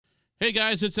Hey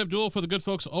guys, it's Abdul for the good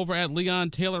folks over at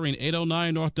Leon Tailoring,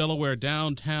 809 North Delaware,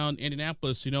 downtown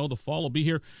Indianapolis. You know, the fall will be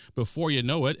here before you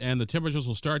know it, and the temperatures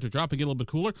will start to drop and get a little bit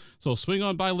cooler. So swing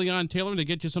on by Leon Tailoring to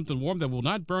get you something warm that will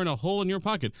not burn a hole in your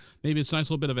pocket. Maybe it's a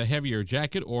nice little bit of a heavier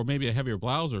jacket, or maybe a heavier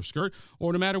blouse or skirt,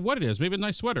 or no matter what it is, maybe a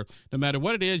nice sweater. No matter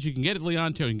what it is, you can get it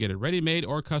Leon Tailoring. You can get it ready-made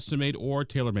or custom-made or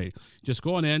tailor-made. Just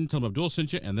go on in, tell them Abdul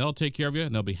sent you, and they'll take care of you,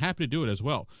 and they'll be happy to do it as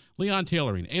well. Leon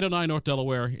Tailoring, 809 North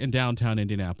Delaware in downtown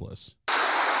Indianapolis.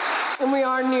 And we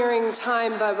are nearing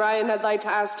time, but Ryan, I'd like to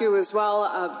ask you as well.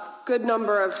 A good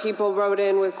number of people wrote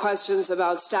in with questions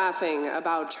about staffing,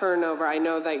 about turnover. I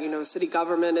know that, city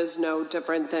government is no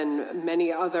different than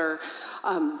many other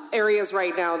areas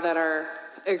right now that are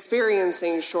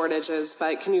experiencing shortages,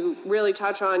 but can you really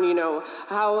touch on,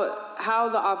 how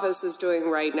the office is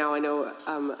doing right now? I know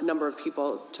a number of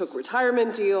people took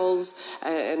retirement deals,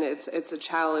 and it's a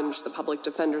challenge. The public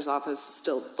defender's office is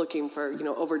still looking for,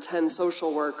 over 10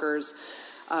 social workers.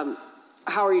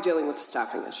 How are you dealing with the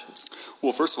staffing issues?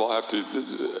 Well, first of all,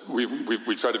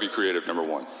 we try to be creative, number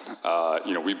one.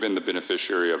 We've been the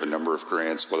beneficiary of a number of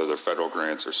grants, whether they're federal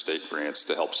grants or state grants,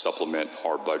 to help supplement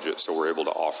our budget, so we're able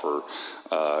to offer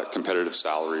competitive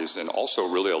salaries and also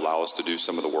really allow us to do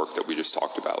some of the work that we just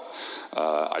talked about.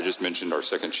 I just mentioned our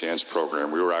Second Chance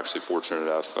program. We were actually fortunate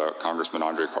enough, Congressman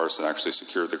Andre Carson actually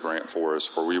secured the grant for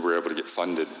us, where we were able to get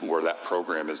funded, where that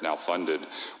program is now funded,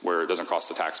 where it doesn't cost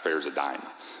the taxpayers a dime.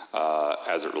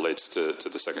 As it relates to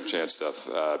the Second Chance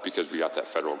stuff, because we got that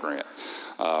federal grant.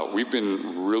 We've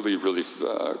been really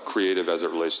creative as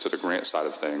it relates to the grant side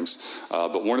of things,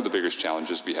 but one of the biggest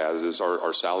challenges we had is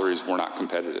our salaries were not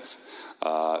competitive.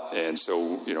 And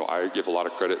so, I give a lot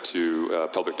of credit to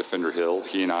Public Defender Hill.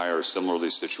 He and I are similarly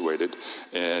situated,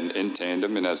 and in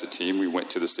tandem and as a team, we went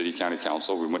to the City County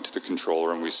Council, we went to the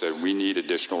Controller, and we said we need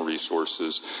additional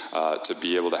resources to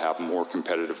be able to have more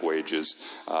competitive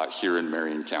wages here in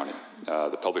Marion County.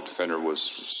 The public defender was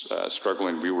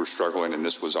struggling, we were struggling, and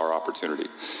this was our opportunity.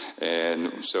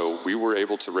 And so we were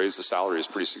able to raise the salaries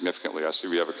pretty significantly. I see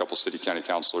we have a couple city county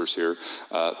councilors here.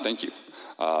 Thank you.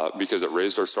 Because it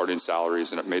raised our starting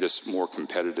salaries and it made us more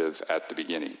competitive at the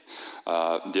beginning.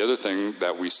 The other thing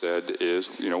that we said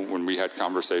is, when we had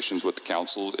conversations with the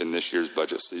council in this year's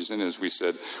budget season, is we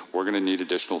said we're going to need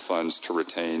additional funds to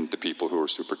retain the people who are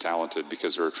super talented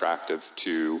because they're attractive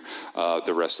to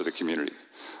the rest of the community.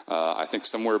 I think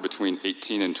somewhere between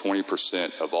 18 and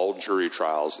 20% of all jury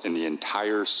trials in the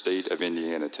entire state of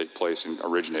Indiana take place and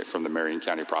originate from the Marion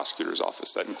County Prosecutor's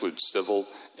Office. That includes civil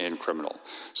and criminal.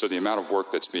 So the amount of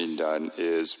work that's being done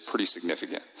is pretty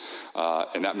significant.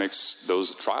 And that makes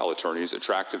those trial attorneys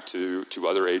attractive to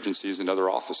other agencies and other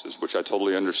offices, which I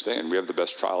totally understand. We have the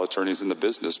best trial attorneys in the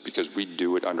business because we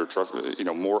do it under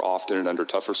more often and under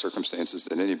tougher circumstances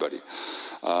than anybody.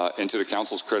 And to the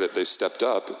council's credit, they stepped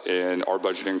up, and our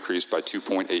budget increased by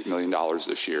 $2.8 million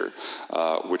this year,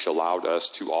 which allowed us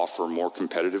to offer more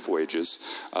competitive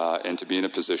wages and to be in a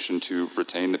position to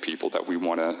retain the people that we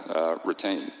want to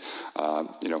retain.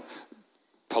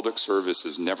 Public service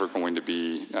is never going to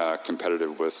be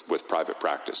competitive with private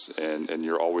practice, and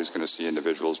you're always going to see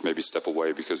individuals maybe step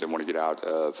away because they want to get out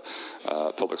of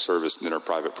public service and enter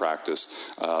private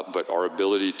practice. But our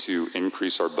ability to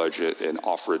increase our budget and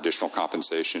offer additional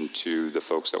compensation to the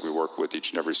folks that we work with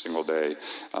each and every single day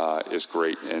is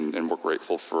great, and we're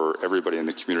grateful for everybody in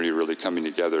the community really coming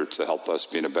together to help us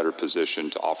be in a better position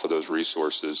to offer those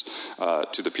resources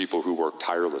to the people who work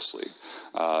tirelessly.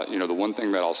 The one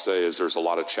thing that I'll say is there's a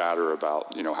lot of chatter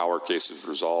about, how our cases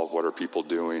resolve, what are people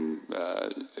doing.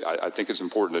 I think it's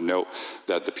important to note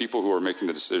that the people who are making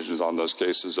the decisions on those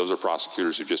cases, those are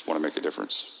prosecutors who just want to make a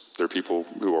difference. They're people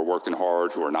who are working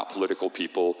hard, who are not political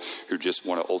people, who just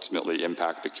want to ultimately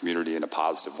impact the community in a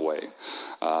positive way.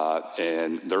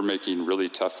 And they're making really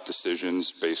tough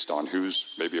decisions based on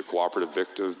who's maybe a cooperative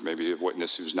victim, maybe a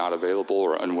witness who's not available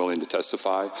or unwilling to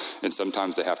testify, and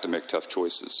sometimes they have to make tough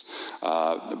choices.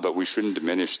 But we shouldn't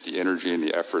diminish the energy and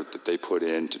the effort that they put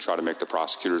in to try to make the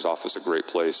prosecutor's office a great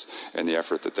place, and the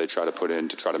effort that they try to put in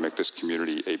to try to make this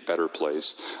community a better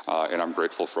place. And I'm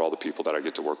grateful for all the people that I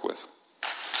get to work with.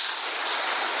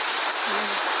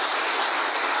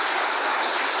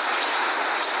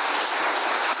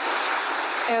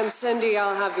 And Cyndi,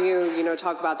 I'll have you,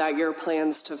 talk about that, your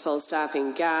plans to fill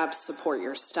staffing gaps, support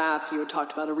your staff. You had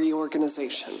talked about a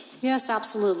reorganization. Yes,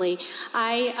 absolutely.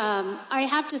 I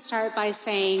have to start by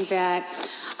saying that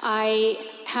I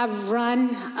have run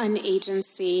an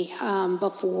agency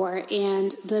before,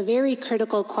 and the very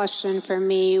critical question for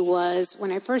me was,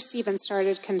 when I first even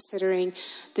started considering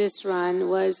this run,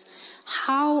 was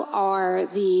how are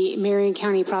the Marion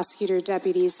County prosecutor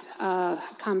deputies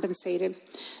compensated?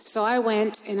 So I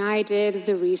went and I did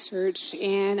the research,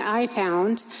 and I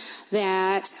found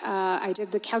that I did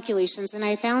the calculations, and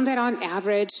I found that on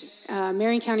average,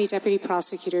 Marion County deputy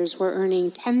prosecutors were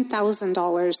earning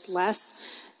 $10,000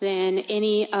 less than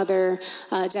any other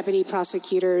deputy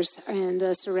prosecutors in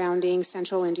the surrounding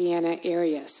central Indiana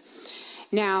areas.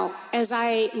 Now, as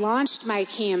I launched my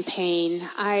campaign,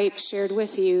 I shared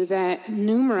with you that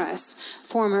numerous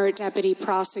former deputy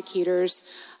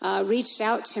prosecutors reached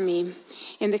out to me.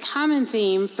 And the common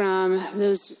theme from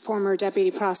those former deputy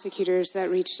prosecutors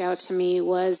that reached out to me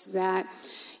was that,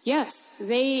 yes,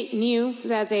 they knew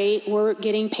that they were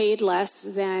getting paid less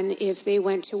than if they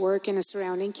went to work in a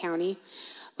surrounding county.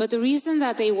 But the reason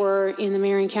that they were in the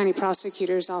Marion County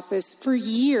Prosecutor's Office for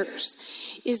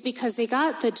years is because they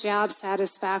got the job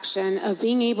satisfaction of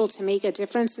being able to make a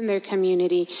difference in their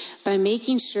community by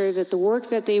making sure that the work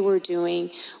that they were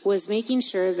doing was making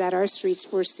sure that our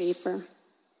streets were safer.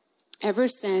 Ever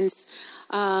since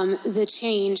the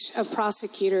change of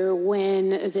prosecutor, when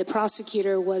the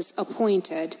prosecutor was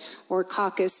appointed or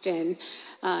caucused in,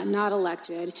 not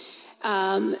elected,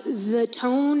 the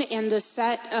tone and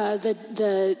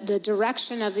the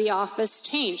direction of the office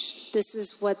changed. This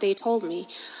is what they told me.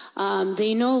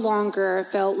 They no longer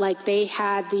felt like they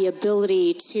had the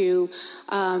ability to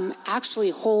actually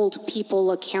hold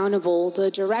people accountable. The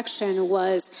direction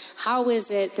was, how is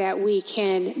it that we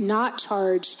can not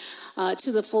charge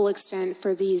to the full extent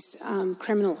for these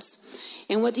criminals?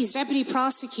 And what these deputy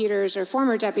prosecutors or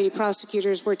former deputy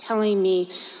prosecutors were telling me,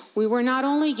 we were not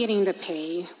only getting the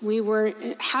pay, we were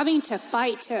having to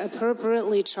fight to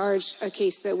appropriately charge a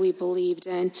case that we believed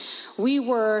in. We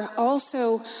were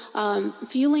also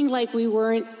feeling like we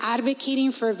weren't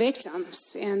advocating for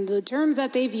victims. And the term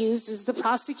that they've used is the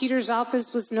prosecutor's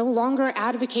office was no longer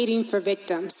advocating for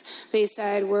victims. They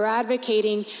said, we're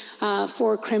advocating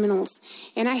for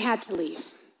criminals. And I had to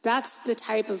leave. That's the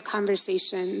type of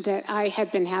conversation that I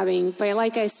had been having by,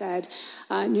 like I said,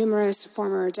 numerous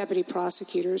former deputy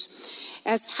prosecutors.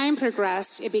 As time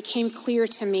progressed, it became clear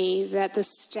to me that the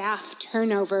staff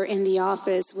turnover in the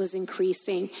office was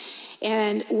increasing.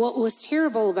 And what was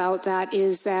terrible about that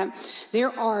is that there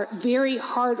are very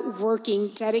hard-working,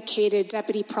 dedicated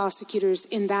deputy prosecutors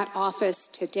in that office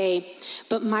today.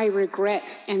 But my regret,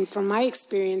 and from my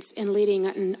experience in leading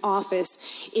an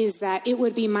office, is that it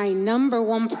would be my number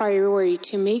one priority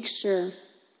to make sure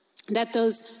that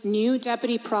those new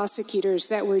deputy prosecutors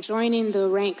that were joining the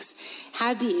ranks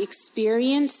had the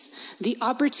experience, the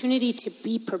opportunity to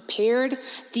be prepared,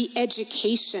 the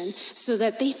education, so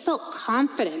that they felt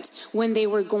confident when they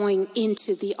were going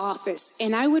into the office.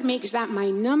 And I would make that my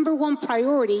number one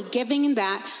priority, given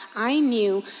that I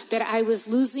knew that I was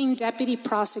losing deputy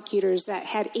prosecutors that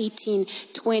had 18,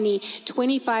 20,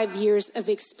 25 years of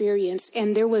experience,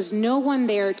 and there was no one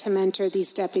there to mentor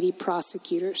these deputy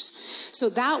prosecutors. So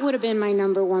that would have been my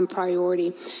number one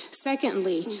priority.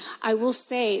 Secondly, I will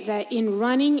say that in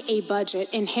running a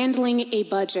budget and handling a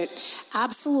budget,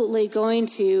 absolutely going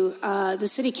to the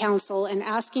city council and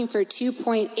asking for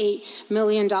 $2.8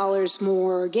 million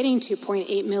more, or getting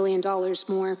 $2.8 million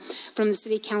more from the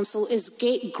city council is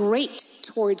great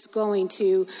towards going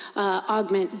to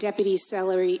augment deputy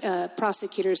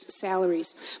prosecutors'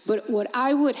 salaries. But what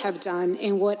I would have done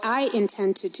and what I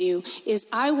intend to do is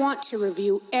I want to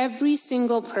review every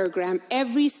single program,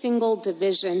 every single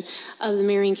division of the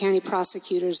Marion County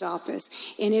Prosecutor's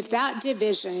Office. And if that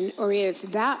division or if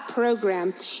that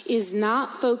program is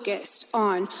not focused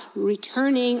on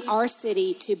returning our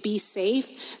city to be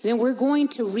safe, then we're going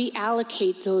to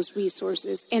reallocate those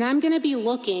resources. And I'm going to be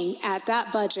looking at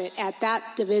that budget, at that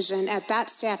division, at that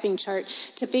staffing chart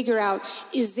to figure out,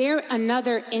 is there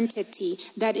another entity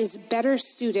that is better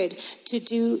suited to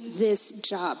do this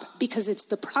job? Because it's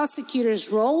the prosecutor's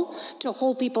role to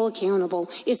hold people accountable.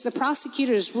 It's the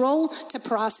prosecutor's role to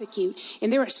prosecute.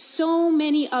 And there are so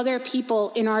many other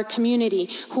people in our community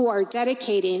who are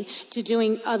dedicating to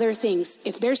doing other things.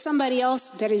 If there's somebody else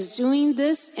that is doing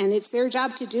this and it's their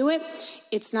job to do it,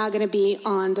 it's not going to be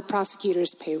on the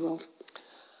prosecutor's payroll.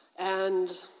 And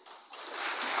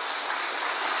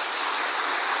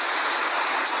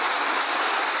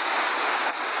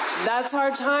that's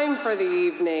our time for the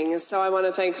evening. So I want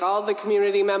to thank all the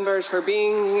community members for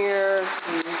being here.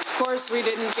 Of course, we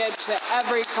didn't get to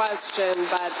every question,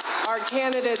 but our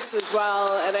candidates as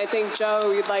well. And I think,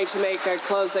 Joe, you'd like to make a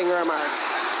closing remark.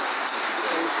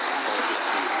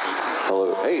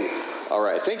 Hello. Hey, All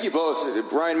right. Thank you both,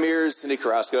 Brian Mears, Cyndi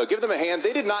Carrasco. Give them a hand.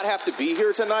 They did not have to be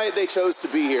here tonight. They chose to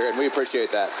be here, and we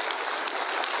appreciate that.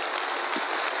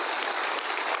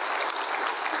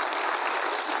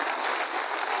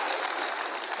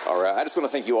 All right. I just want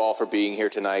to thank you all for being here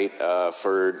tonight,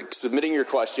 for submitting your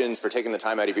questions, for taking the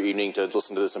time out of your evening to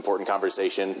listen to this important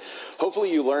conversation.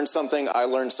 Hopefully you learned something. I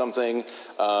learned something.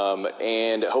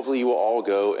 And hopefully you will all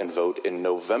go and vote in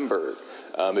November.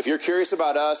 If you're curious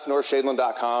about us,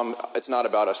 northshadeland.com, it's not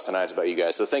about us tonight, it's about you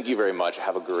guys. So thank you very much.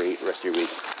 Have a great rest of your week.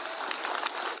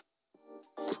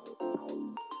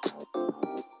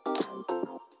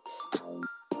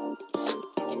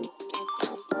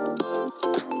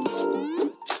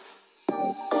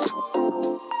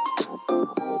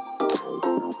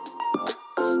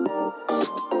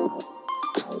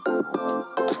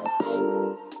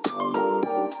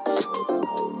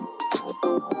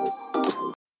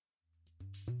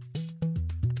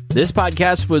 This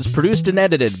podcast was produced and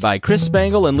edited by Chris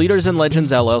Spangle and Leaders and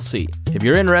Legends, LLC. If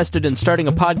you're interested in starting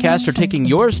a podcast or taking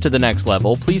yours to the next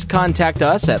level, please contact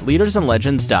us at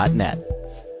leadersandlegends.net.